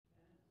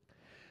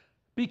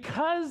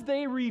because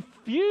they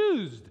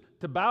refused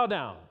to bow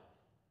down,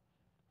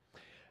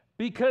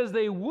 because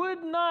they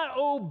would not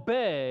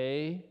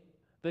obey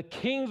the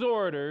king's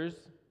orders,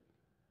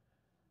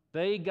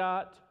 they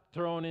got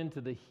thrown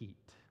into the heat.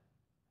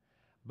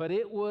 But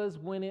it was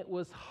when it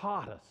was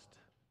hottest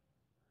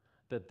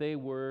that they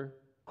were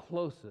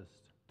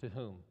closest to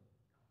whom?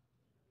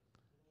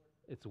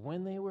 It's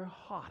when they were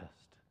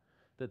hottest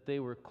that they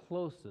were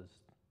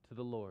closest to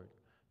the Lord,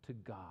 to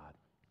God.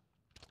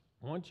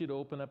 I want you to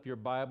open up your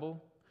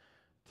Bible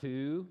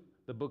to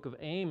the book of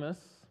Amos.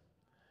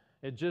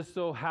 It just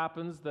so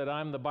happens that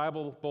I'm the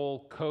Bible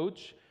Bowl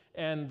coach,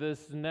 and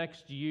this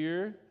next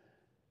year,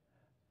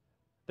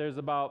 there's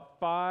about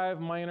 5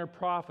 minor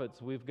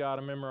prophets we've got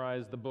to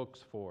memorize the books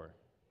for.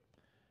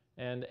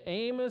 And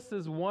Amos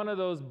is one of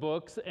those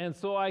books, and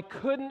so I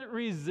couldn't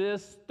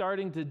resist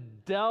starting to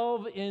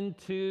delve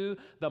into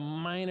the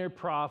minor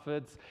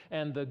prophets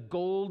and the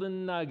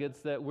golden nuggets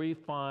that we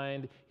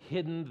find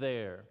hidden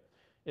there.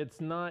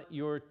 It's not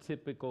your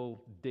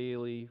typical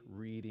daily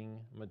reading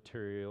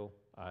material,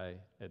 I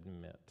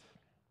admit.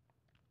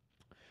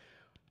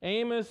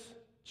 Amos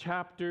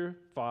chapter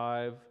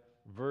 5,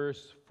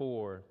 verse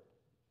 4.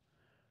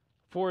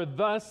 For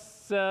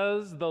thus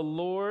says the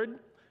Lord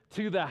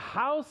to the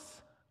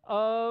house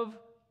of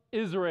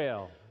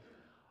Israel.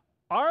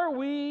 Are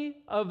we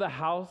of the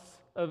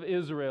house of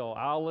Israel?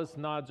 Alice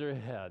nods her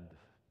head.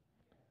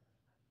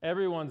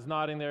 Everyone's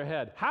nodding their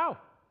head. How?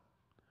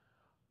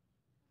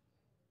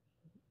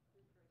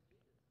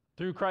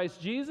 Through Christ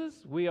Jesus,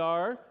 we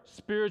are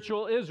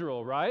spiritual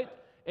Israel, right?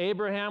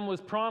 Abraham was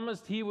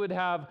promised he would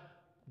have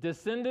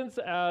descendants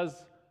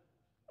as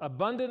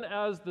abundant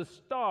as the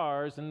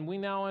stars, and we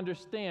now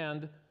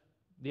understand,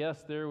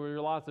 yes, there were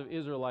lots of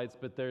Israelites,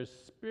 but there's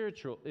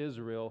spiritual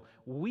Israel.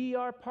 We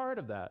are part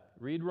of that.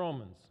 Read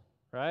Romans,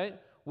 right?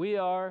 We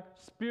are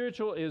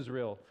spiritual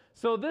Israel.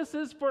 So this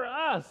is for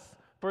us.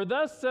 For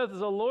thus says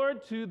the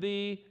Lord to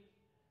the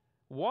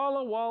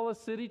Walla Walla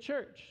City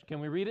Church. Can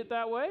we read it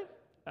that way?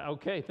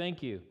 Okay,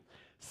 thank you.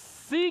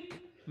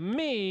 Seek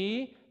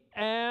me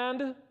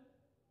and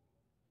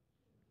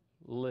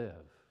live.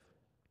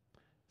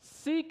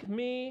 Seek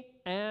me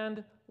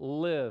and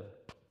live.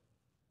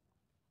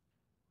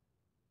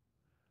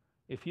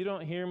 If you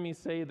don't hear me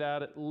say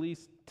that at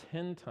least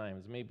 10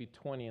 times, maybe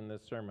 20 in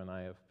this sermon,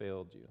 I have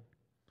failed you.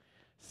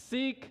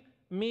 Seek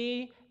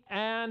me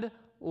and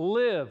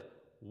live.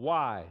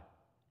 Why?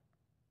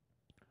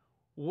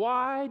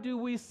 Why do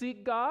we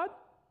seek God?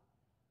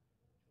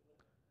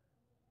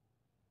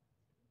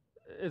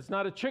 It's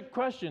not a trick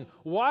question.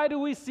 Why do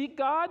we seek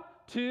God?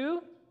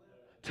 To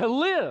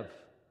live.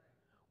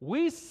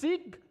 We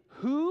seek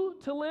who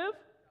to live?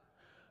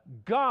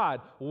 God.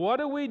 What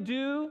do we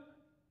do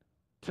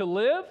to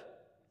live?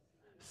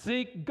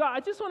 Seek God. I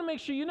just want to make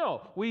sure you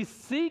know. We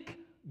seek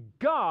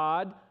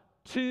God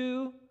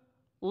to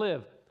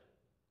live.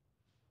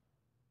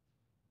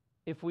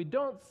 If we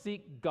don't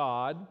seek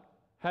God,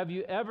 have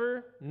you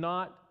ever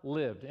not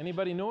lived?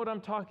 Anybody know what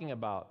I'm talking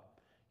about?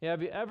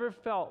 Have you ever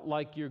felt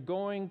like you're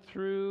going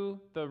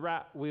through the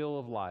rat wheel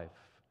of life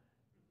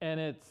and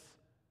it's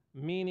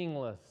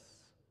meaningless?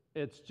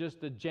 It's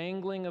just a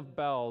jangling of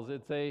bells.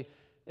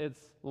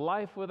 It's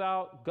life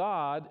without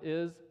God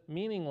is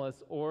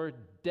meaningless or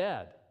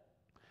dead.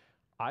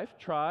 I've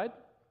tried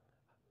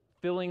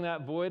filling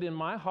that void in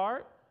my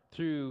heart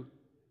through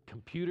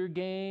computer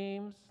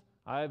games.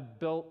 I've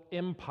built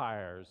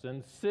empires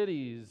and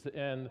cities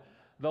and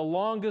the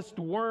longest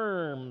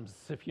worms,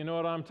 if you know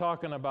what I'm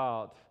talking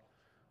about.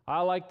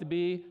 I like to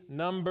be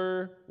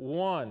number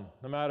one,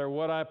 no matter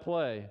what I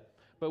play.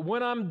 But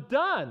when I'm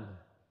done,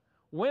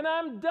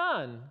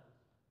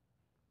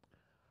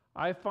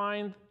 I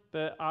find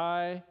that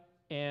I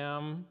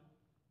am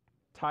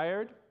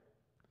tired,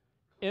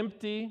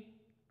 empty,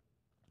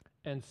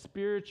 and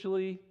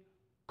spiritually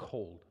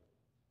cold.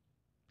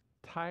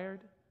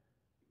 Tired,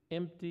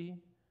 empty,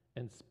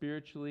 and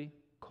spiritually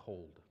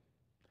cold.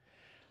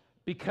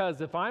 Because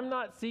if I'm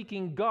not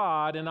seeking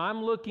God and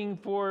I'm looking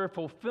for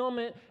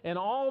fulfillment and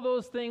all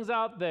those things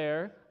out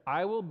there,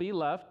 I will be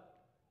left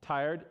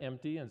tired,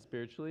 empty, and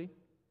spiritually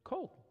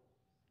cold.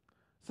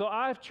 So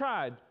I've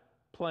tried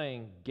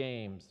playing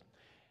games.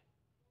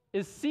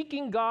 Is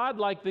seeking God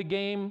like the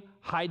game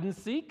hide and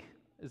seek?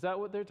 Is that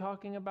what they're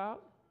talking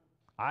about?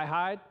 I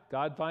hide,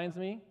 God finds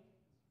me.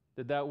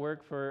 Did that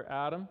work for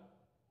Adam?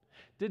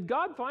 Did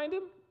God find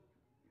him?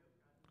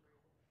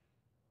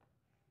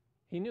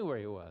 He knew where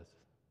he was.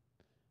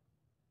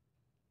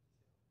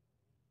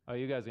 Oh,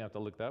 you guys are going to have to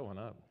look that one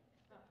up.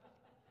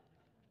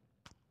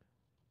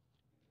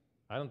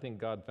 I don't think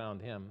God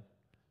found him,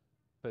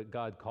 but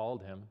God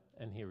called him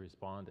and he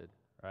responded,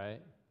 right?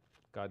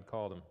 God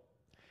called him.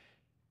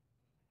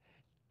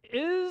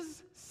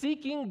 Is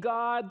seeking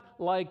God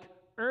like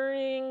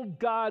earning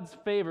God's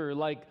favor,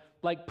 like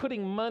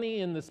putting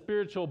money in the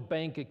spiritual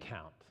bank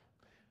account?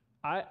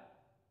 I've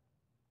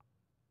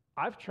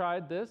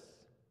tried this.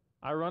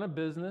 I run a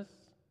business,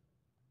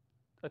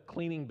 a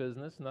cleaning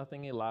business,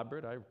 nothing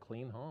elaborate. I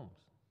clean homes.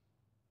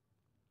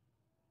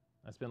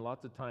 I spend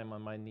lots of time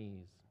on my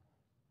knees.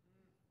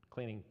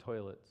 cleaning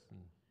toilets.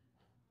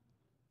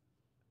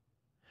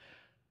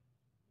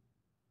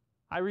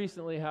 I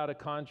recently had a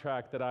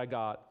contract that I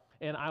got,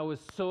 and I was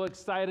so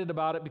excited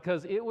about it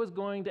because it was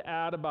going to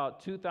add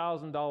about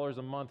 $2,000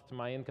 a month to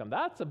my income.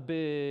 That's a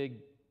big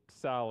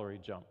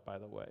salary jump, by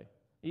the way.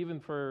 Even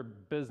for a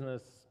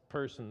business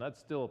person, that's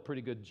still a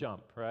pretty good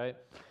jump, right?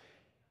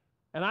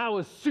 And I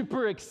was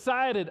super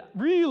excited,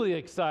 really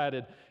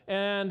excited.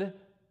 And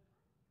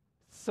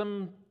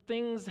some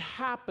things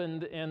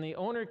happened, and the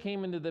owner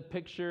came into the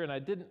picture, and I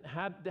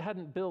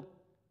hadn't built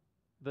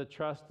the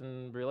trust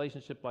and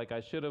relationship like I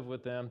should have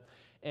with them.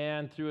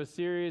 And through a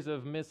series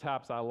of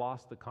mishaps, I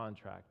lost the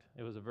contract.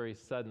 It was a very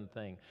sudden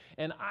thing.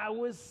 And I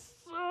was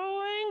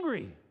so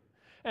angry.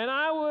 And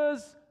I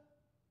was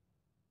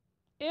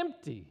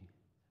empty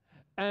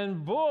and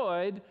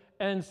void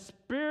and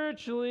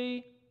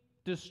spiritually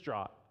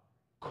distraught,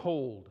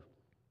 cold.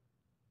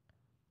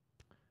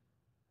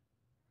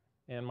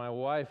 And my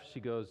wife, she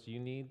goes, you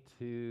need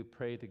to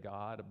pray to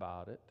God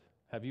about it.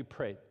 Have you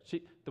prayed?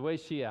 The way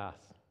she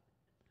asked.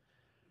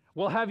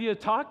 Well, have you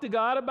talked to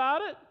God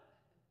about it?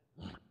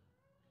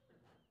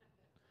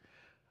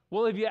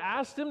 Well, have you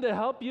asked Him to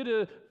help you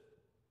to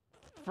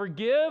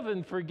forgive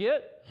and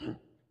forget?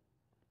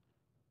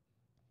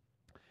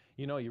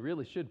 You know, you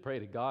really should pray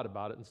to God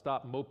about it and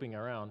stop moping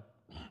around.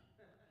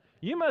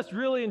 You must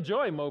really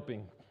enjoy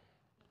moping.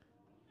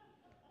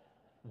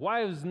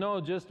 Wives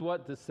know just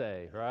what to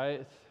say,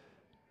 right?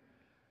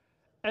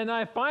 And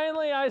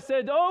I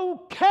said,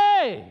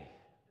 okay.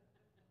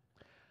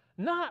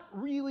 Not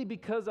really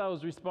because I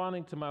was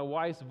responding to my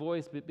wife's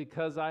voice, but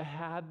because I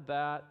had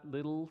that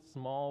little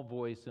small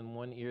voice in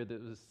one ear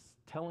that was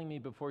telling me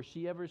before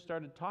she ever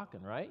started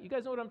talking, right? You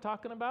guys know what I'm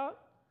talking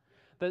about?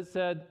 That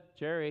said,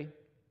 Jerry,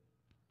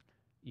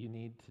 you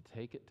need to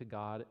take it to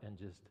God and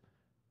just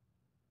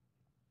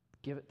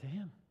give it to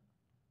Him.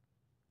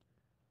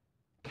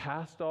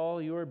 Cast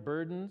all your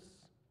burdens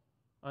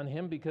on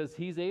Him because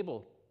He's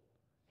able.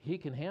 He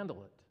can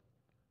handle it.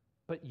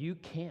 But you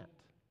can't.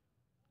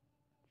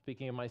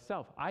 Speaking of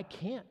myself, I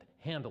can't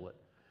handle it.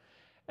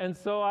 And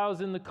so I was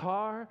in the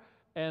car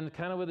and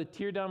kind of with a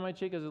tear down my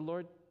cheek, I said,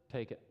 Lord,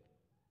 take it.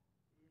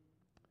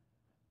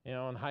 You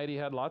know, and Heidi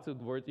had lots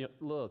of words. You know,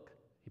 look,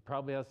 He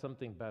probably has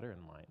something better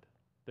in mind.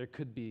 There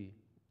could be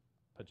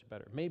much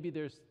better. Maybe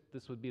this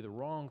would be the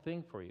wrong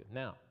thing for you.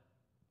 Now,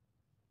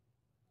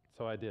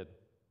 so I did.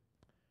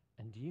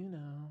 And do you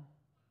know,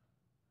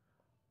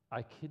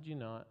 I kid you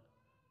not,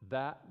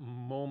 that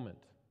moment,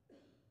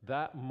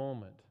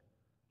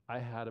 I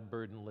had a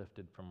burden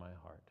lifted from my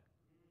heart.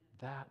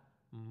 That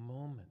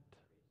moment.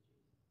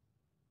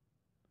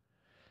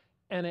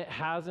 And it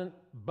hasn't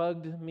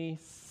bugged me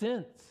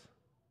since.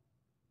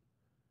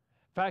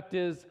 Fact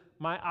is,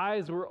 my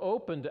eyes were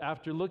opened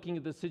after looking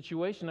at the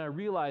situation. I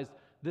realized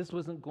this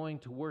wasn't going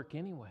to work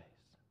anyways.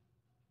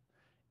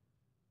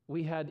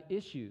 We had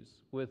issues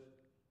with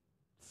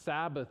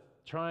Sabbath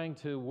trying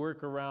to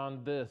work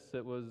around this.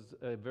 It was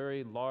a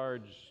very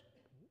large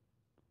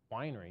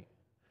winery.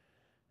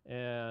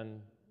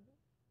 And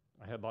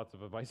I had lots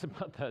of advice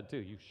about that too.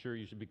 You sure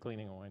you should be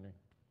cleaning a winery?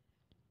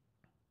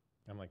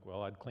 I'm like,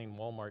 well, I'd clean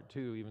Walmart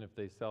too, even if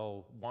they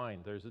sell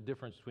wine. There's a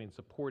difference between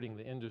supporting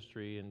the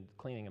industry and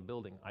cleaning a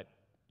building.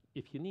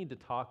 If you need to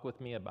talk with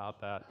me about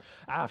that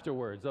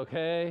afterwards,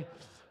 okay?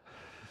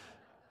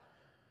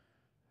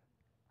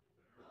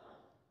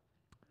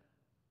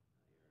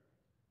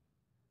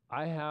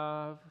 I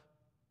have,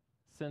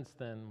 since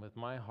then, with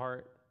my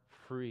heart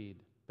freed,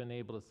 been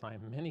able to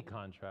sign many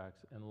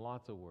contracts and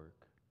lots of work.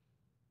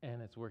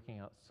 And it's working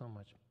out so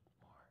much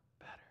more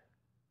better.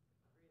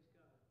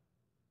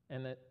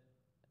 And that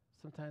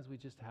sometimes we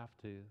just have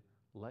to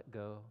let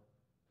go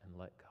and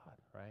let God,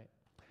 right?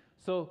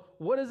 So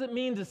what does it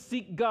mean to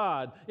seek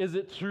God? Is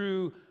it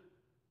through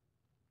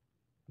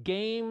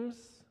games,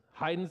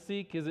 hide and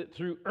seek? Is it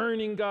through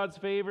earning God's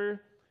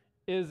favor?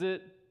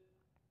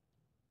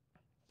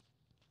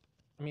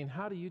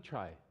 How do you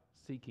try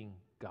seeking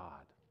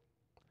God?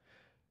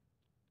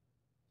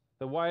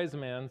 The wise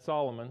man,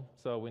 Solomon,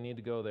 so we need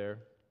to go there.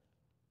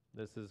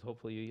 This is,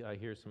 hopefully, I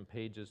hear some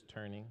pages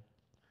turning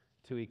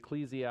to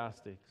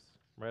Ecclesiastics,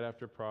 right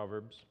after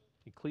Proverbs.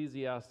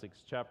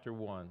 Ecclesiastics, chapter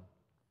 1.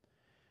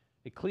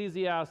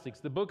 Ecclesiastics,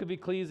 the book of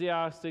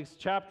Ecclesiastics,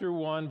 chapter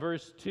 1,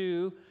 verse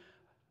 2.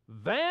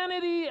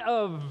 Vanity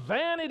of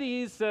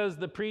vanities, says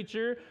the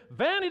preacher.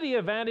 Vanity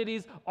of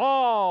vanities,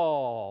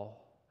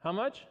 all. How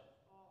much?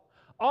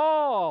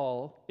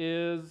 All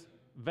is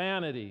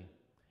vanity.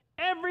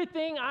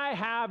 Everything I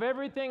have,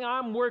 everything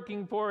I'm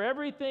working for,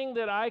 everything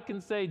that I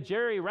can say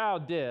Jerry Rao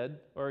did,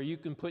 or you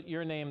can put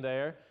your name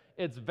there,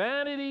 it's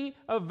vanity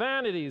of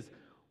vanities.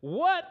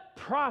 What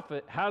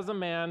profit has a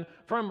man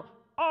from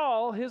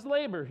all his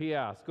labor, he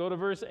asks. Go to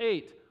verse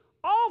 8.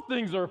 All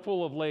things are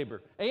full of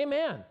labor.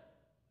 Amen.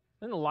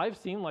 Doesn't life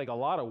seem like a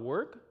lot of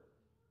work?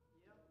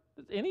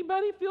 Does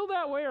anybody feel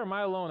that way, or am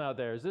I alone out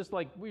there? Is this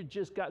like we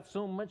just got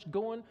so much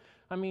going?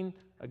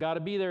 I got to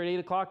be there at 8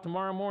 o'clock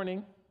tomorrow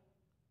morning.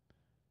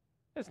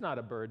 It's not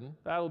a burden.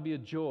 That'll be a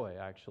joy,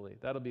 actually.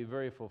 That'll be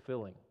very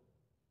fulfilling.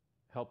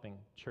 helping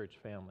church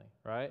family,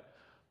 right?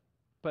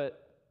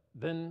 But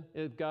then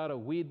it's got to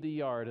weed the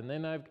yard, and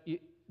then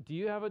do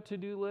you have a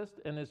to-do list?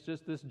 And it's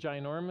just this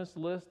ginormous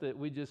list that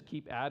we just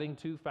keep adding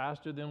to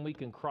faster than we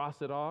can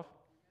cross it off?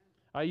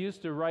 I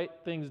used to write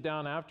things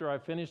down after I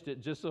finished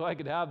it just so I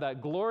could have that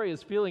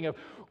glorious feeling of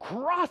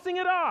crossing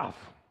it off.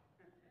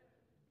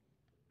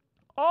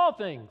 All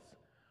things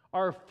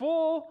are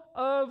full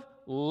of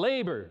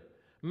labor.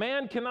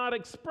 Man cannot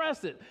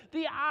express it.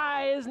 The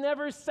eye is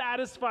never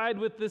satisfied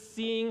with the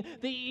seeing.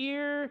 The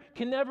ear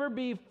can never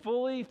be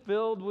fully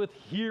filled with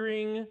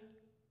hearing.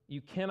 You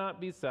cannot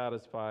be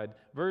satisfied.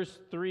 Verse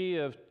 3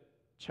 of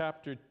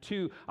chapter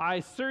 2,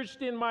 I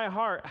searched in my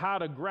heart how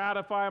to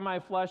gratify my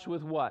flesh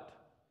with what?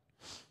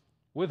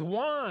 With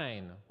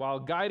wine, while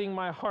guiding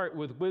my heart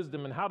with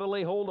wisdom, and how to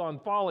lay hold on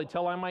folly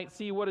till I might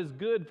see what is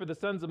good for the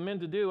sons of men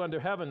to do under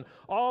heaven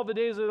all the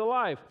days of their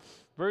life.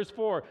 Verse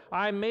 4,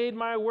 I made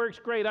my works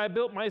great. I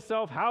built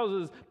myself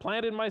houses,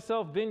 planted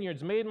myself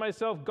vineyards, made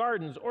myself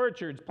gardens,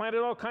 orchards,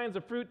 planted all kinds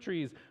of fruit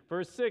trees.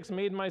 Verse 6,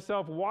 made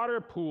myself water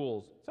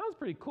pools. Sounds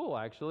pretty cool,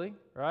 actually,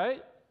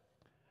 right?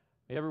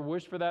 You ever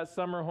wish for that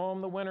summer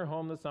home, the winter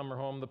home, the summer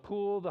home, the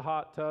pool, the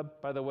hot tub?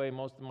 By the way,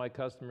 most of my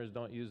customers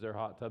don't use their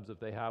hot tubs if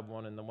they have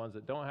one, and the ones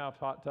that don't have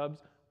hot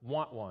tubs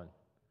want one.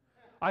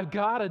 I've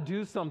got to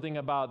do something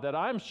about that.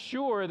 I'm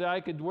sure that I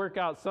could work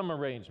out some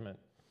arrangement.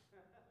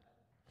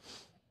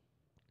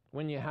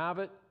 When you have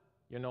it,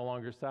 you're no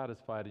longer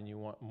satisfied and you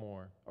want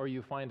more, or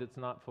you find it's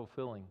not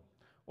fulfilling,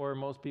 or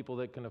most people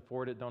that can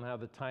afford it don't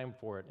have the time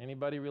for it.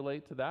 Anybody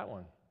relate to that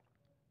one?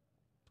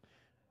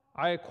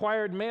 I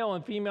acquired male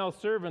and female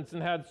servants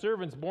and had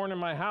servants born in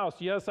my house.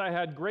 Yes, I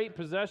had great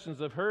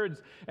possessions of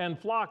herds and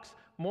flocks,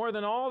 more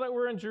than all that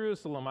were in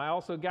Jerusalem. I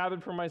also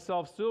gathered for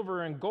myself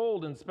silver and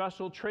gold and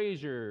special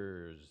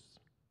treasures.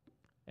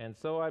 And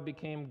so I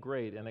became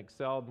great and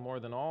excelled more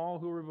than all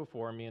who were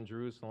before me in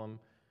Jerusalem.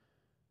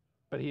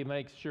 But he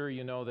makes sure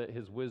you know that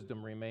his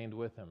wisdom remained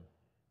with him.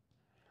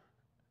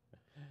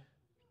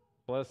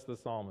 Bless the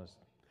psalmist.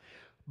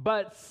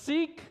 But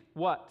seek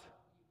what?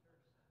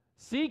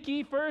 Seek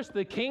ye first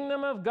the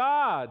kingdom of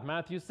God.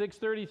 Matthew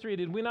 6:33.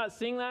 Did we not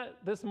sing that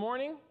this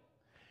morning?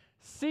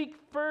 Seek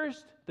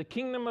first the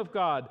kingdom of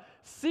God.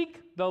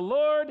 Seek the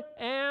Lord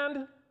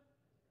and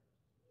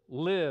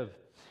live.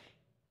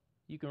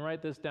 You can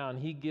write this down.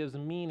 He gives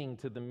meaning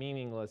to the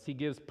meaningless. He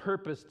gives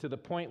purpose to the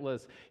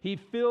pointless. He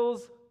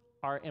fills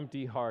our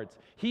empty hearts.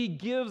 He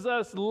gives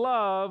us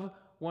love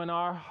when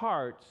our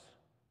hearts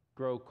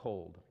grow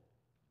cold.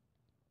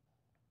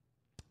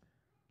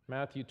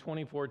 Matthew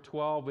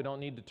 24:12, we don't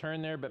need to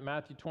turn there, but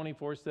Matthew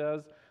 24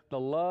 says, the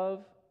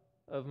love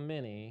of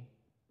many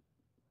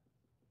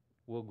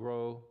will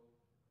grow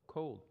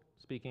cold.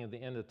 Speaking of the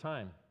end of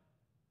time.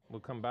 We'll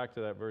come back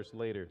to that verse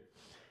later.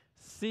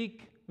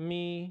 Seek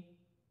me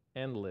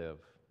and live.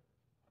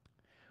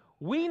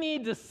 We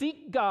need to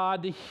seek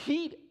God to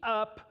heat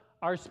up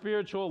our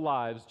spiritual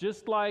lives,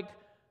 just like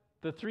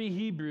the three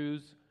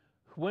Hebrews.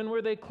 When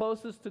were they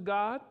closest to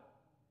God?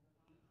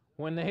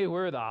 When they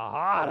were the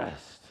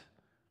hottest.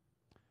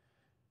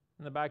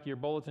 In the back of your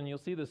bulletin, you'll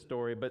see this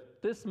story.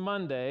 But this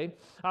Monday,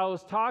 I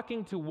was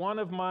talking to one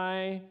of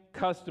my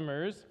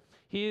customers.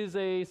 He is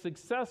a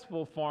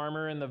successful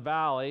farmer in the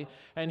valley,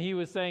 and he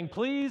was saying,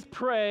 please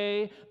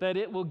pray that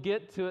it will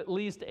get to at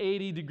least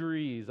 80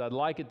 degrees. I'd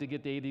like it to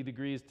get to 80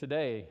 degrees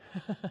today.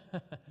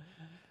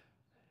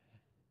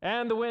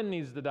 And the wind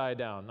needs to die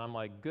down. I'm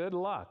like, good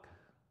luck.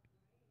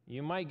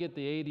 You might get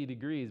the 80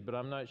 degrees, but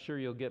I'm not sure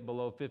you'll get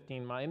below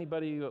 15 miles.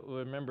 Anybody who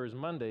remembers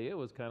Monday, it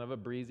was kind of a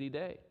breezy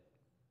day.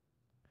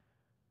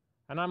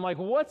 And I'm like,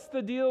 what's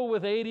the deal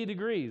with 80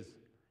 degrees?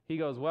 He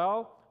goes,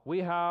 well, we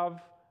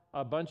have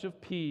a bunch of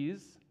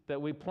peas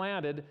that we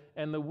planted,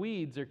 and the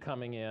weeds are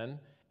coming in,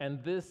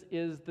 and this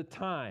is the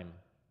time.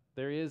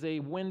 There is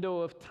a window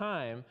of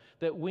time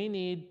that we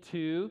need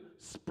to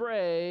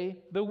spray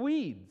the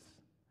weeds.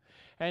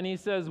 And he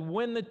says,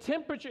 when the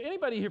temperature,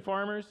 anybody here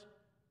farmers?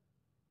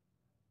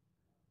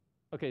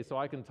 Okay, so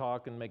I can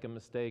talk and make a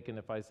mistake, and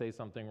if I say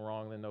something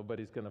wrong, then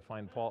nobody's going to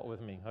find fault with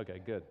me. Okay,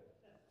 good.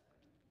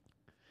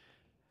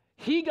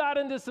 He got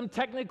into some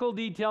technical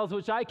details,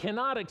 which I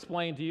cannot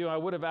explain to you. I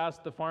would have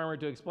asked the farmer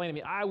to explain to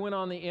me. I went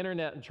on the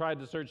internet and tried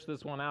to search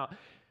this one out.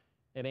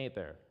 It ain't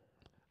there.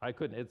 I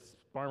couldn't. It's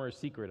farmer's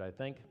secret, I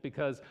think,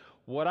 because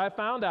what I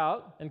found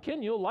out, and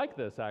Ken, you'll like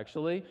this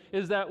actually,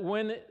 is that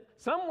when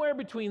somewhere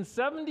between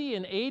 70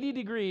 and 80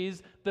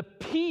 degrees, the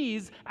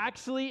peas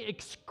actually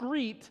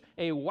excrete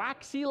a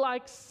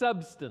waxy-like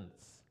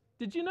substance.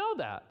 Did you know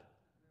that?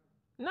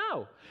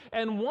 No.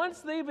 And once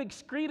they've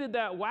excreted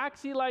that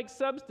waxy-like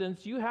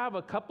substance, you have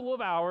a couple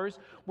of hours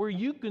where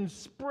you can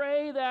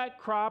spray that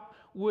crop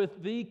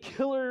with the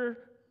killer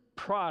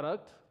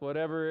product,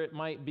 whatever it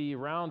might be,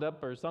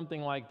 Roundup or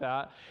something like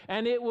that,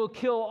 and it will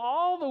kill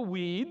all the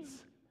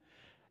weeds,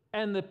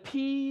 and the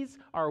peas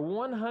are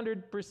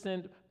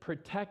 100%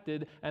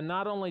 protected, and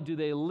not only do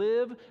they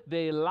live,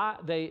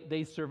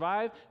 they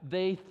survive,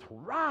 they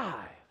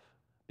thrive,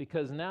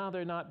 because now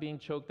they're not being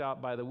choked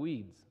out by the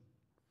weeds.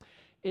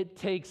 It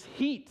takes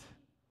heat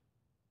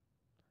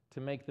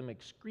to make them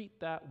excrete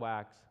that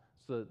wax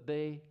so that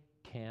they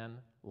can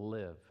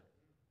live.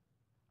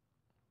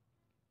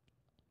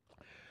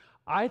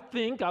 I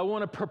think I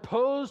want to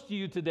propose to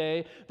you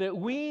today that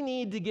we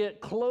need to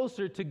get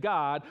closer to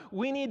God.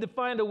 We need to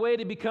find a way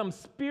to become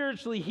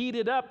spiritually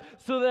heated up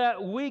so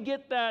that we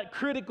get that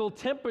critical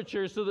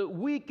temperature so that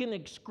we can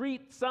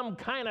excrete some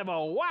kind of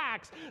a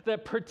wax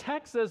that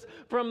protects us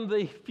from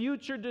the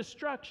future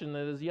destruction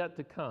that is yet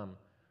to come.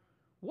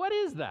 What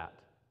is that?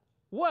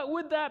 What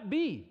would that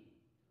be?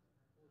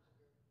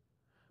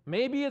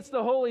 Maybe it's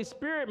the Holy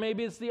Spirit.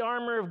 Maybe it's the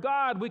armor of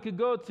God. We could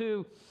go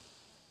to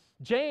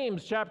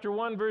James chapter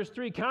 1, verse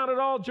 3, count it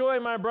all joy,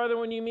 my brother,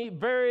 when you meet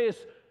various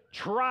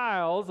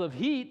trials of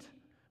heat,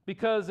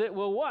 because it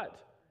will what?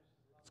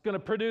 It's going to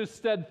produce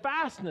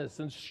steadfastness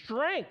and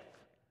strength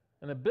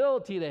and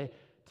ability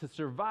to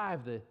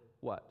survive the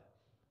what?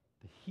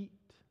 The heat.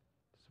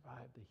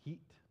 Survive the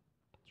heat.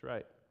 That's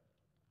right.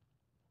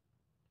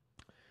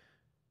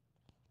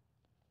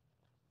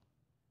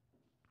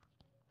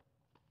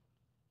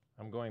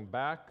 I'm going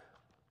back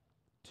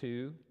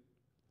to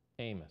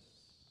Amos.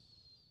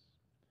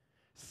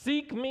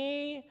 Seek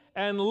me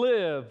and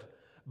live,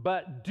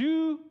 but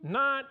do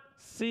not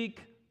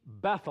seek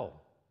Bethel.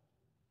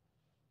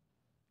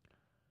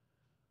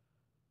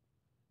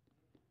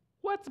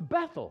 What's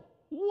Bethel?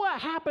 What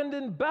happened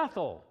in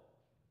Bethel?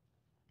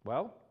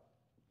 Well,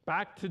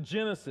 back to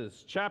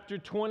Genesis chapter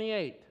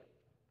 28.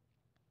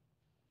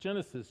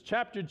 Genesis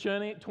chapter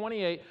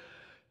 28.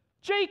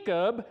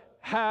 Jacob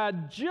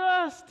had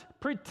just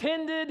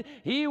pretended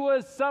he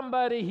was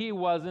somebody he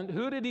wasn't.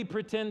 Who did he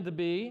pretend to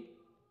be?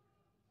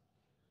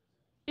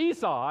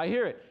 Esau, I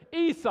hear it.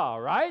 Esau,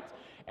 right?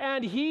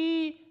 And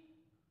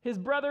his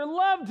brother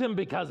loved him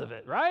because of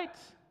it, right?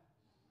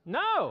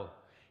 No.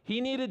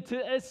 He needed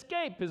to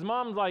escape. His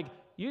mom's like,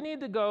 you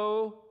need to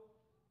go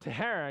to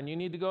Haran. You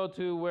need to go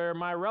to where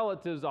my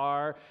relatives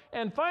are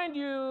and find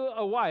you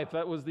a wife.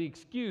 That was the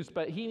excuse,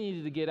 but he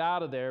needed to get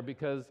out of there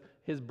because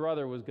his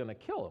brother was going to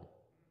kill him.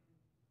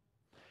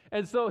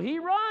 And so he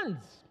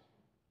runs.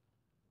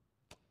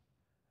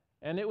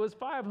 And it was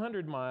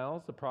 500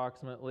 miles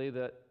approximately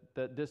that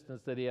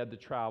distance that he had to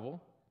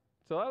travel.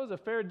 So that was a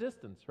fair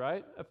distance,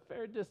 right? A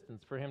fair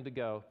distance for him to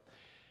go.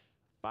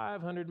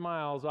 500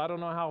 miles. I don't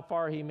know how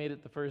far he made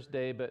it the first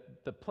day, but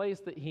the place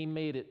that he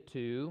made it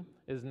to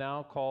is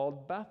now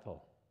called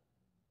Bethel.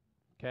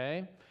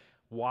 Okay?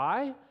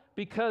 Why?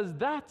 Because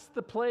that's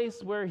the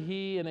place where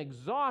he, in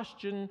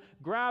exhaustion,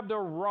 grabbed a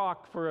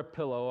rock for a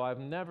pillow. I've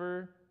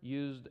never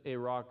used a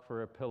rock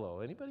for a pillow.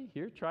 Anybody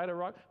here tried a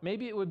rock?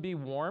 Maybe it would be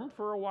warm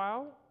for a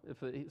while if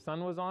the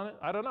sun was on it.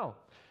 I don't know.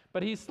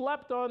 But he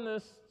slept on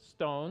this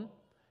stone,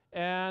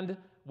 and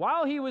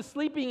while he was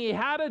sleeping, he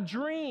had a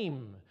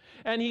dream.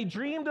 And he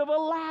dreamed of a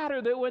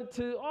ladder that went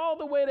all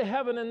the way to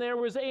heaven, and there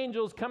was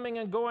angels coming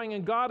and going,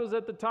 and God was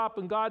at the top,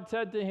 and God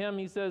said to him,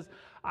 he says,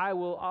 I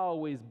will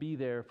always be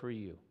there for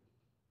you.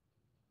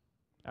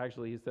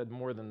 Actually, he said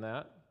more than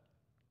that.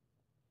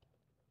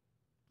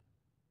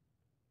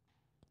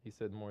 He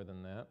said more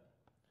than that.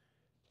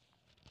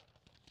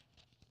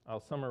 I'll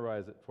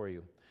summarize it for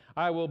you.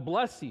 I will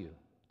bless you.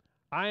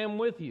 I am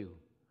with you.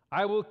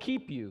 I will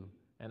keep you,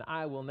 and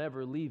I will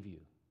never leave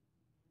you.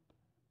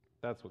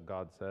 That's what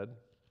God said.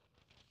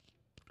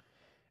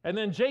 And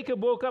then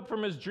Jacob woke up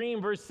from his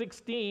dream, verse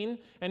 16,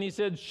 and he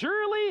said,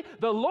 surely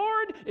the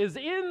Lord is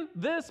in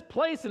this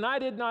place, and I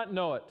did not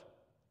know it.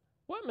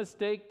 What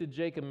mistake did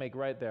Jacob make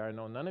right there? I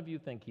know none of you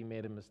think he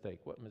made a mistake.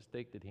 What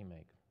mistake did he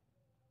make?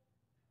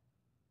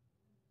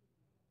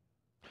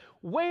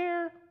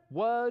 Where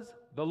was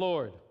the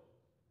Lord?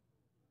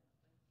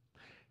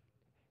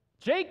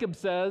 Jacob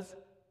says,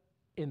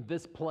 in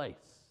this place.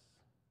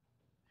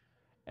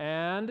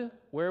 And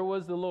where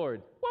was the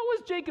Lord? What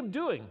was Jacob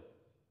doing?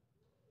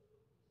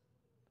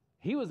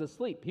 He was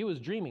asleep. He was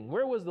dreaming.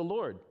 Where was the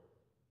Lord?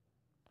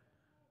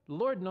 The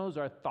Lord knows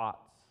our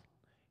thoughts.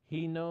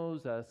 He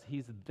knows us.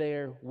 He's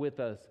there with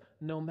us,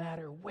 no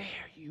matter where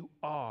you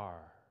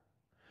are.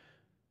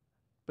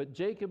 But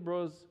Jacob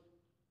rose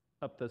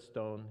up the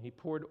stone. He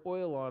poured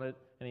oil on it,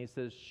 and he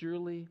says,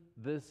 surely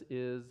this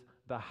is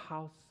the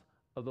house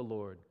of the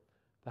Lord.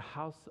 The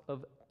house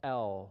of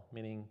El,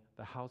 meaning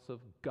the house of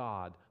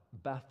God,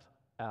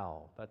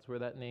 Beth-El. That's where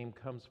that name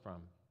comes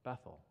from,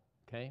 Bethel,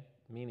 okay?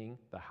 Meaning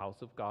the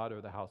house of God or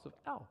the house of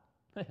El.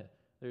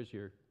 There's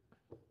your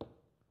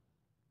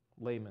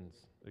layman's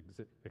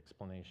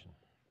explanation.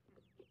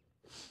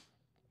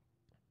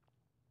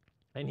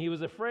 And he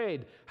was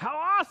afraid.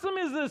 How awesome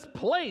is this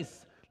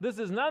place? This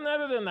is none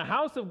other than the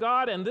house of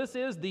God, and this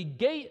is the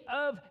gate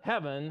of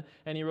heaven.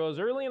 And he rose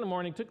early in the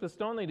morning, took the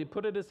stone that he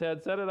put at his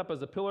head, set it up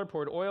as a pillar,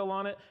 poured oil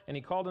on it, and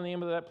he called the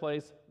name of that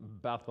place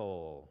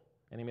Bethel.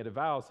 And he made a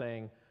vow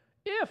saying,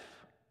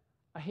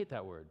 I hate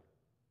that word.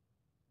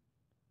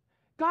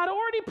 God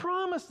already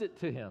promised it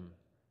to him.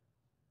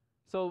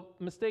 So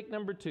mistake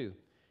number 2.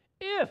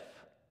 If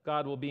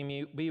God will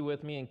be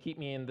with me and keep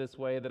me in this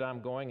way that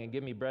I'm going and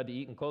give me bread to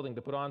eat and clothing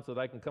to put on so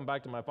that I can come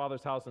back to my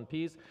Father's house in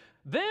peace,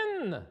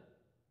 then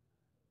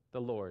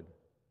the Lord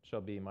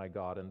shall be my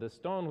God, and this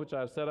stone which I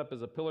have set up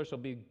as a pillar shall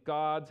be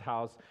God's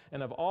house,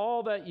 and of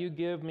all that you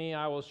give me,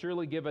 I will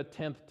surely give a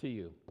tenth to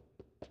you.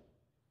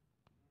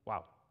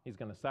 Wow, he's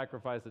going to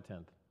sacrifice a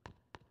tenth.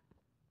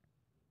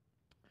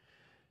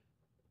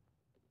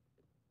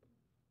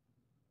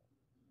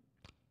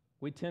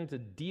 We tend to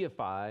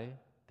deify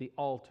the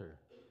altar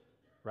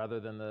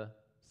rather than the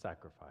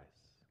sacrifice.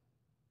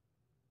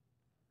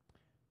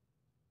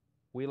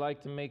 We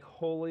like to make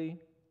holy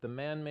the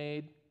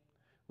man-made.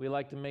 We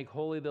like to make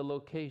holy the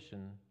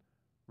location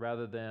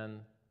rather than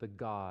the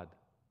God,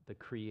 the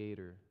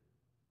Creator,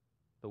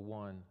 the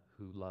one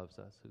who loves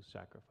us, who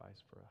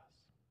sacrificed for us.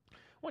 I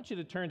want you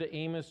to turn to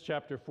Amos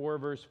chapter 4,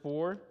 verse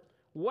 4.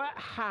 What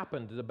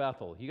happened to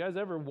Bethel? You guys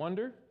ever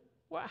wonder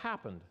what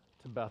happened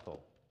to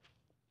Bethel?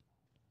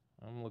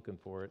 I'm looking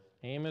for it.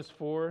 Amos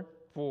 4,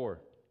 4.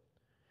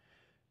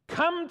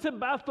 Come to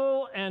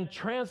Bethel and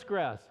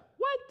transgress.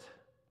 What?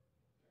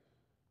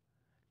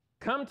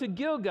 Come to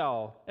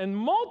Gilgal and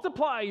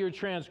multiply your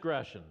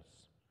transgressions.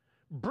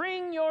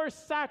 Bring your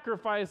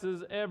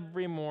sacrifices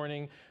every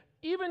morning,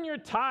 even your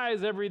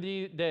tithes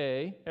every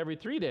day, every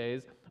 3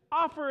 days.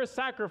 Offer a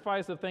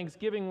sacrifice of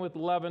thanksgiving with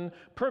leaven.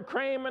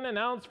 Proclaim and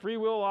announce free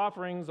will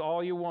offerings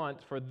all you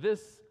want, for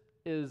this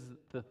is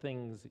the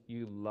things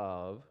you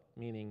love.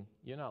 Meaning,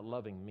 you're not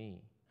loving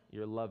me,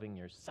 you're loving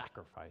your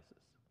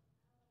sacrifices,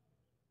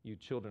 you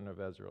children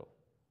of Israel.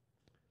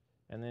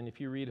 And then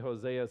if you read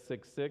Hosea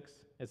 6:6,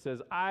 it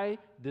says, I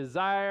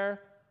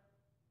desire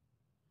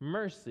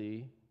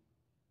mercy,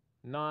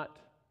 not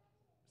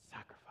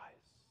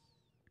sacrifice.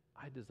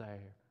 I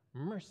desire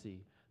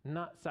mercy,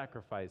 not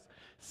sacrifice.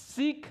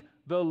 Seek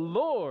the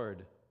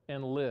Lord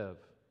and live.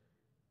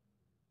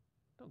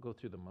 Don't go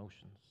through the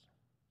motions.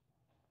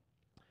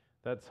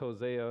 That's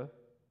Amos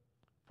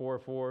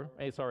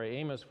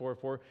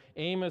 4:4.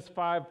 Amos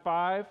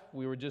 5:5,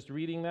 we were just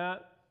reading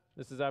that.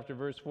 This is after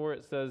verse 4.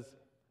 It says,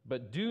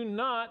 but do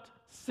not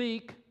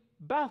seek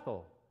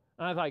Bethel.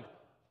 And I was like,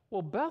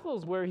 well,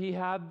 Bethel's where he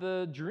had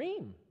the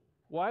dream.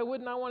 Why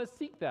wouldn't I want to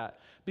seek that?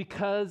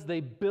 Because they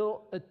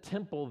built a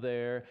temple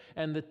there,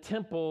 and the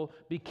temple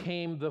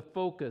became the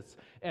focus,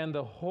 and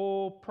the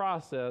whole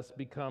process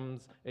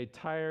becomes a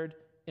tired,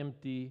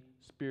 empty,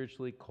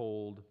 spiritually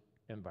cold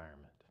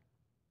environment.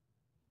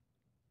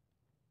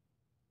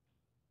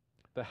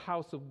 The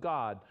house of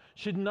God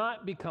should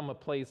not become a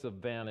place of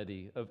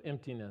vanity, of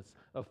emptiness,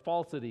 of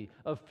falsity,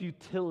 of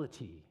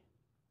futility.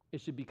 It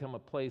should become a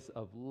place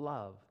of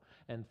love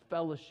and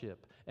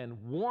fellowship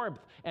and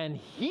warmth and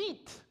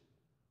heat,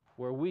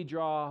 where we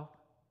draw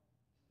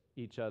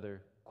each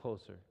other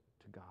closer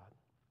to God.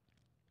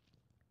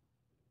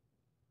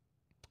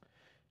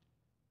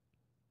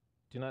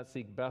 Do not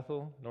seek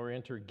Bethel, nor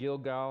enter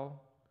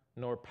Gilgal,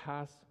 nor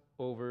pass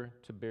over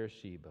to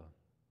Beersheba.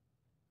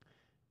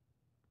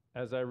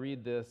 As I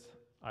read this,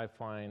 I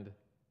find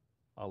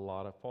a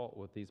lot of fault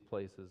with these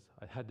places.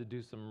 I had to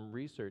do some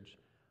research.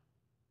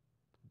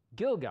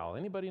 Gilgal,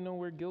 anybody know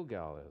where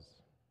Gilgal is?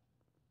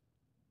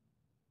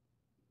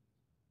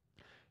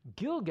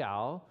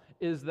 Gilgal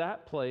is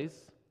that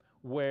place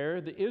where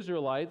the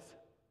Israelites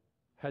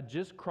had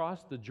just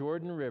crossed the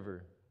Jordan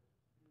River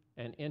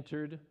and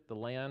entered the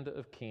land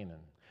of Canaan.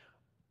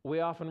 We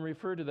often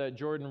refer to that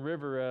Jordan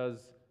River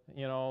as,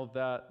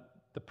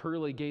 the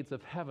pearly gates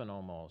of heaven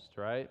almost,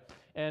 right?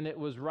 And it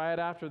was right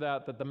after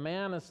that the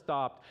manna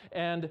stopped.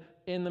 And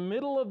in the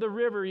middle of the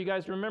river, you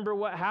guys remember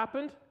what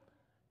happened?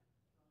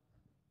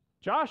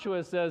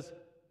 Joshua says,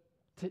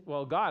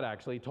 God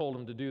actually told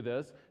him to do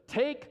this.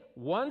 Take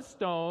one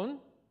stone,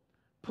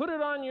 put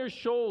it on your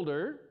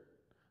shoulder.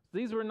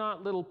 These were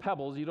not little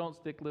pebbles. You don't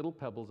stick little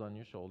pebbles on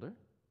your shoulder.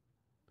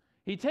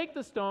 He take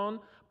the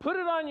stone, put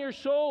it on your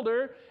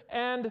shoulder,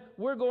 and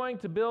we're going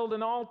to build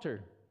an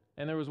altar.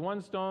 And there was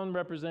one stone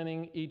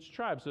representing each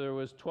tribe, so there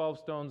was 12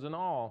 stones in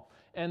all.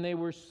 And they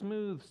were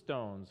smooth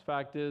stones.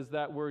 Fact is,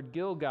 that word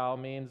Gilgal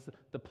means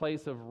the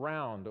place of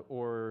round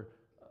or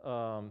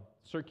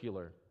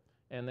circular.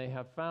 And they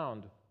have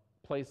found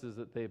places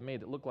that they've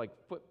made it look like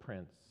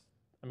footprints.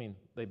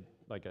 They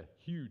like a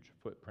huge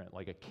footprint,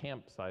 like a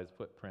camp-sized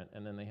footprint,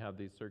 and then they have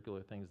these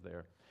circular things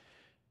there.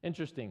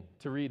 Interesting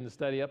to read and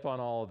study up on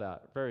all of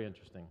that. Very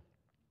interesting.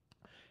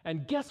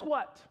 And guess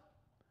what?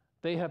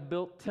 They have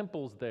built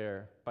temples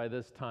there by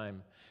this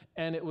time.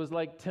 And it was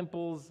like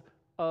temples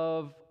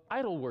of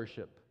idol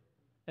worship.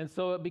 And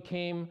so it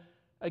became,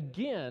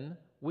 again,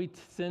 we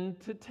tend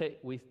to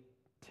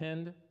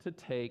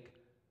take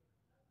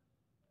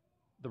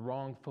the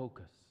wrong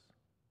focus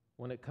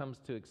when it comes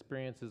to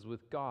experiences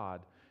with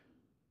God,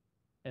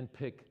 and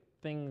pick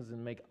things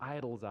and make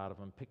idols out of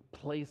them, pick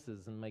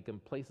places and make them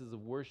places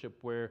of worship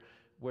where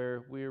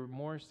we're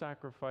more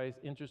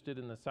interested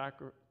in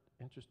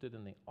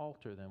the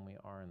altar than we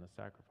are in the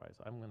sacrifice.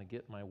 I'm going to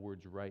get my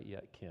words right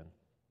yet, Ken.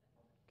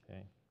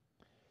 Okay.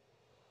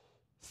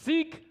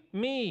 Seek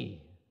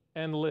me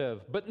and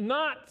live, but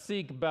not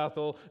seek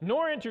Bethel,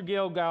 nor enter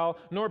Gilgal,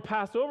 nor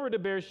pass over to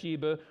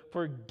Beersheba,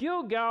 for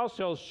Gilgal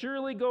shall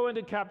surely go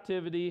into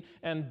captivity,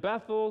 and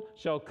Bethel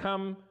shall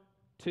come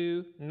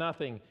to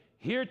nothing.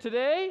 Here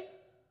today,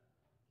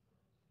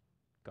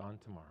 gone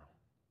tomorrow.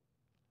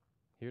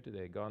 Here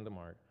today, gone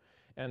tomorrow.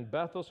 And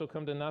Bethel shall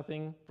come to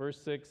nothing. Verse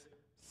 6,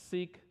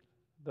 seek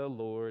the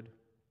Lord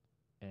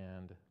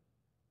and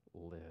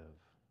live.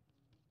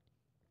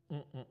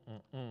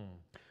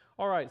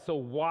 All right, so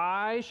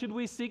why should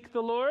we seek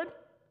the Lord?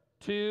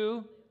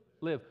 To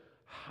live.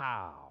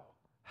 How?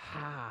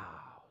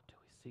 How do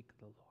we seek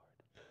the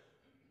Lord?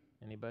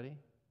 Anybody?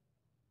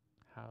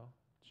 How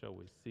shall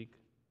we seek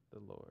the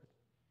Lord?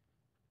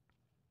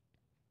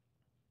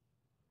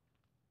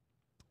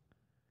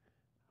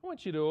 I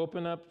want you to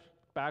open up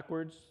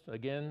backwards.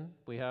 Again,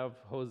 we have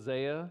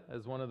Hosea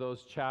as one of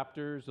those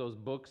chapters, those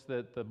books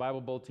that the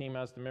Bible Bowl team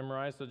has to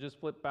memorize. So just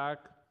flip back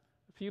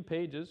a few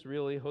pages,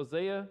 really.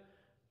 Hosea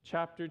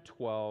chapter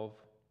 12,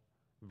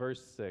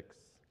 verse 6.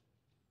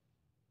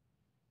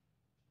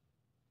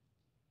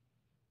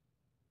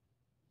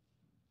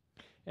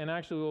 And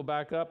actually, we'll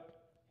back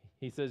up.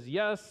 He says,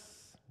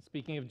 yes,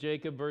 speaking of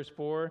Jacob, verse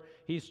 4,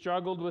 he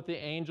struggled with the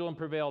angel and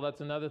prevailed.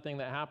 That's another thing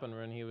that happened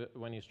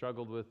when he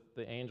struggled with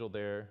the angel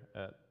there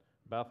at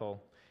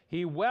Bethel.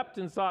 He wept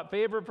and sought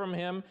favor from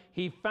him.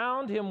 He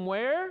found him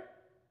where?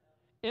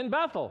 In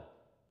Bethel.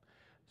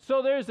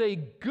 So there's a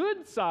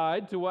good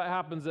side to what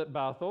happens at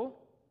Bethel,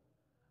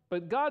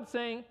 but God's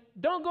saying,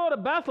 don't go to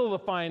Bethel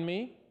to find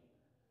me.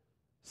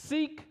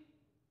 Seek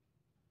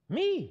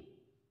me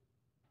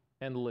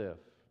and live.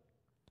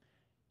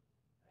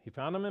 He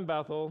found him in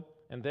Bethel,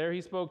 and there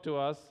he spoke to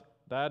us.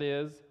 That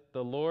is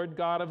the Lord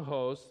God of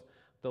hosts.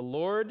 The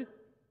Lord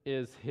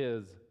is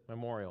his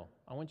memorial.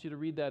 I want you to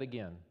read that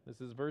again. This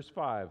is verse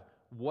 5.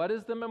 What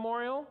is the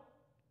memorial?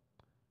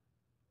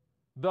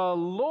 The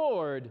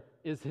Lord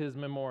is his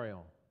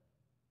memorial.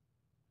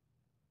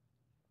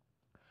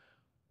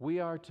 We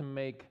are to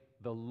make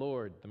the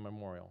Lord the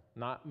memorial,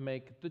 not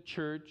make the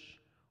church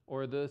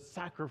or the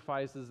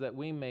sacrifices that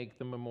we make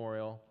the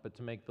memorial, but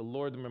to make the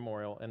Lord the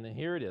memorial. And then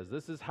here it is.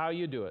 This is how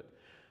you do it.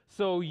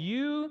 So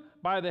you,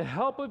 by the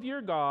help of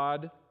your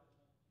God,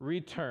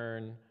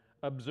 return,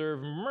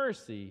 observe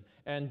mercy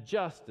and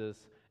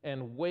justice,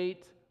 and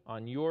wait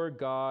on your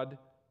God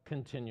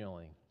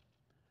continually.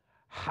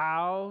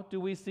 How do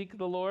we seek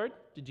the Lord?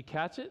 Did you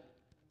catch it?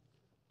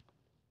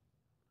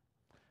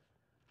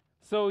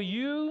 So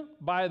you,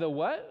 by the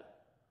what?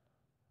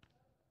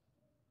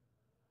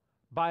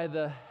 By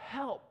the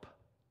help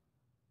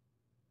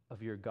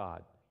of your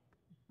God.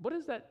 What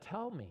does that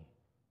tell me?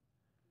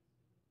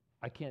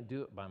 I can't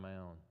do it by my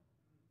own.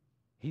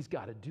 He's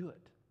got to do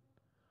it.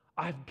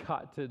 I've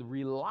got to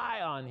rely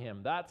on him.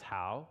 That's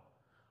how.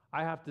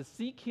 I have to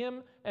seek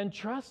him and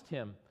trust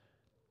him.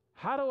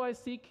 How do I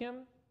seek him?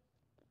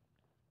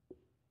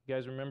 You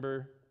guys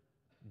remember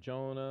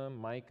Jonah,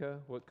 Micah?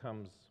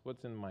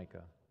 What's in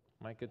Micah?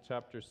 Micah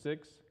chapter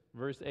 6,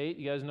 verse 8.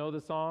 You guys know the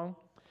song?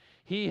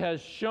 He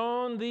has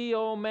shown thee,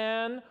 O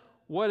man,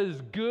 what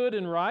is good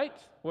and right.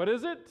 What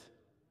is it?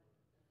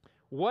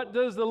 What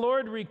does the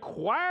Lord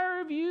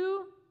require of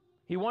you?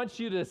 He wants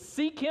you to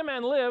seek him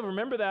and live.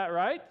 Remember that,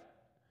 right?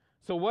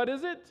 So what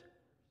is it?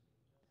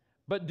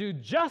 But do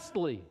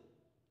justly.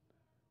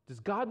 Does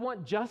God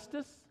want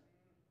justice?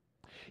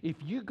 If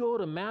you go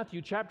to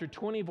Matthew chapter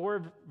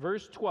 24,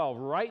 verse 12,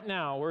 right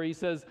now, where he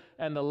says,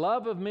 and the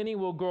love of many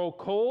will grow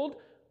cold,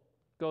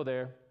 go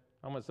there.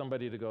 I want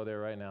somebody to go there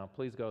right now.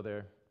 Please go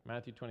there.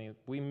 Matthew 20.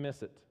 We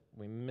miss it.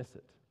 We miss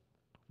it.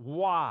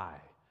 Why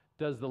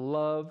does the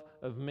love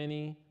of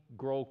many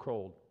grow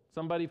cold?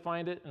 Somebody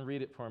find it and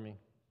read it for me.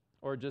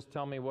 Or just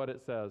tell me what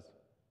it says.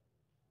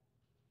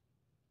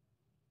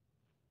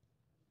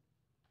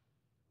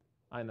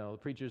 I know, the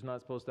preacher's not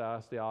supposed to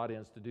ask the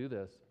audience to do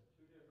this.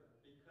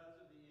 Because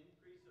of the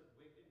increase of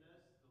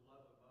wickedness, the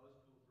love of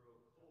most will grow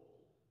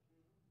cold.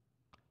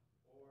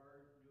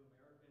 Or, New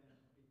American,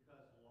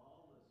 because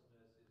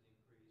lawlessness is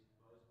increased,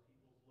 most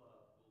people's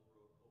love will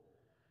grow cold.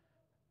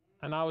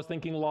 And I was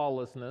thinking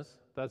lawlessness.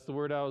 That's the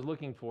word I was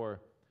looking for.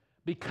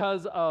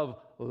 Because of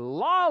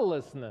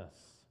lawlessness,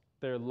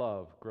 their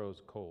love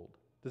grows cold.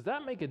 Does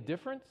that make a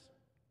difference?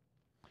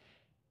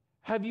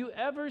 Have you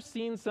ever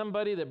seen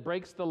somebody that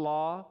breaks the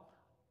law?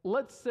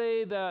 Let's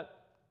say that,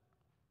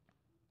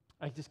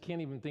 I just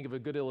can't even think of a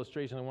good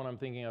illustration. The one I'm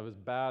thinking of is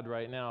bad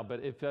right now,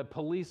 but if a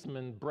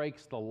policeman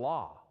breaks the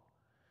law,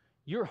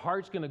 your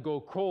heart's going to go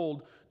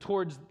cold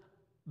towards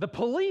the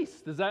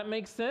police. Does that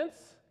make sense?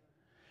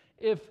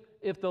 If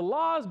the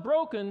law is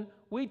broken,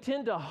 we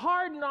tend to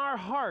harden our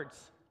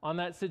hearts on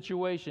that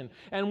situation,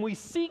 and we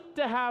seek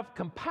to have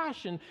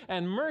compassion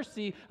and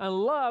mercy and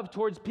love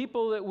towards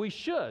people that we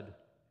should.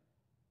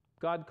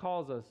 God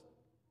calls us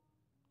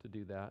to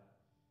do that.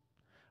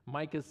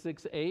 Micah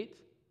 6:8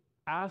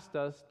 asked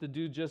us to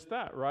do just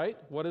that, right?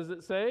 What does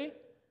it say?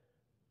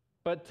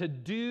 But to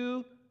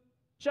do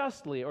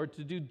justly, or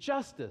to do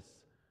justice.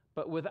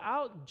 But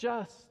without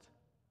just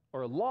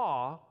or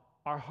law,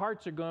 our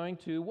hearts are going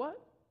to what?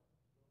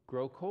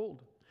 Grow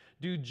cold.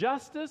 Do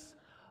justice,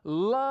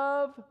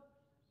 love,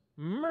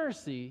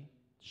 mercy,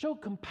 show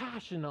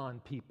compassion on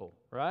people,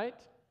 right?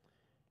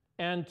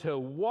 And to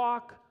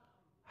walk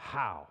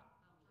how?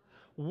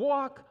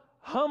 Walk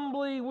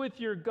humbly with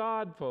your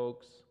God,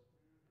 folks.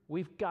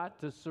 We've got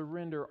to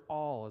surrender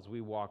all as we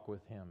walk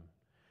with Him.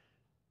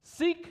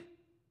 Seek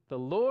the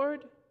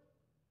Lord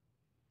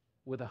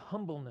with a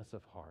humbleness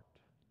of heart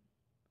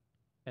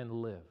and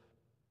live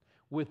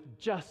with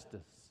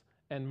justice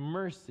and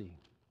mercy.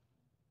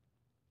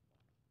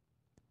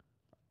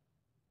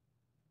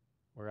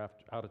 We're out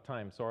of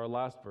time. So our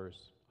last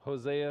verse,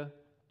 Hosea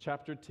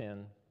chapter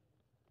 10,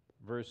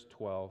 verse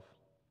 12.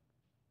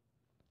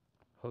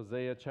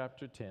 Hosea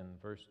chapter 10,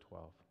 verse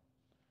 12.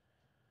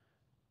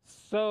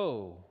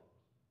 Sow.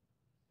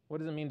 What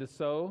does it mean to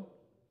sow?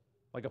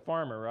 Like a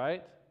farmer,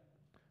 right?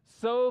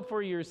 Sow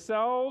for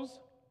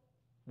yourselves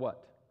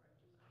what?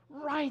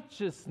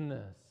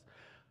 Righteousness.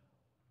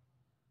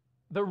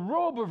 The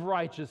robe of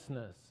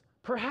righteousness.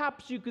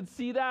 Perhaps you could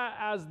see that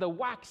as the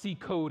waxy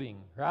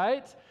coating,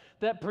 right?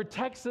 That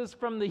protects us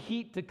from the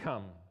heat to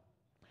come.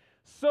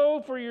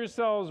 Sow for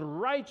yourselves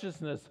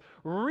righteousness.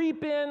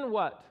 Reap in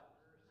what?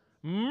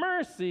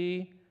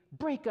 Mercy.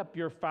 Break up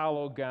your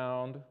fallow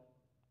ground.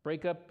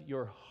 Break up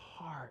your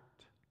heart.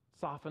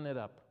 Soften it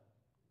up.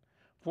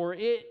 For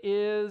it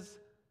is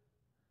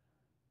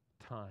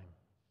time.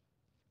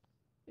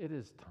 It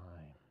is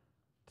time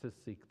to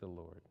seek the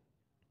Lord,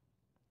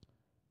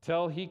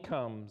 till He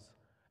comes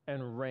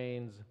and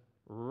rains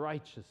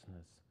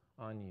righteousness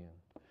on you.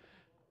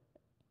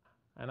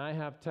 And I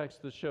have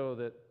text to show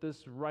that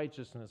this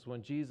righteousness,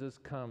 when Jesus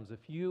comes,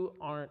 if you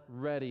aren't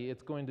ready,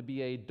 it's going to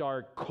be a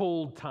dark,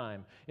 cold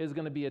time. It's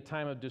going to be a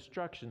time of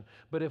destruction.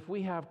 But if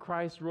we have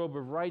Christ's robe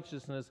of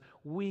righteousness,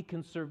 we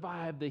can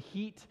survive the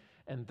heat,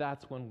 and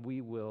that's when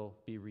we will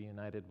be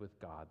reunited with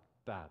God.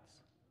 That's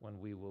when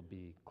we will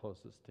be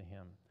closest to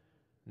Him.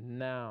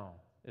 Now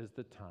is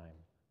the time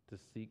to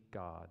seek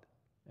God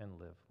and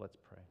live. Let's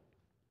pray.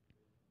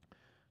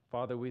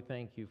 Father, we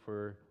thank You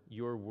for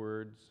Your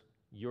words,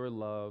 Your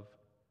love,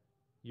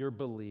 Your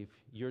belief,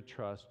 Your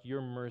trust,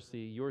 Your mercy,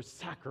 Your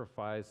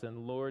sacrifice. And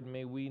Lord,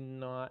 may we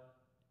not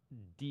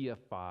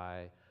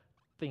deify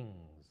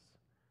things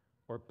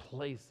or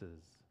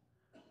places.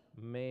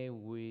 May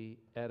we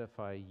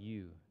edify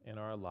You in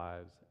our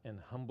lives and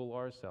humble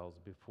ourselves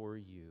before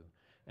You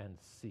and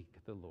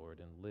seek the Lord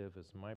and live as my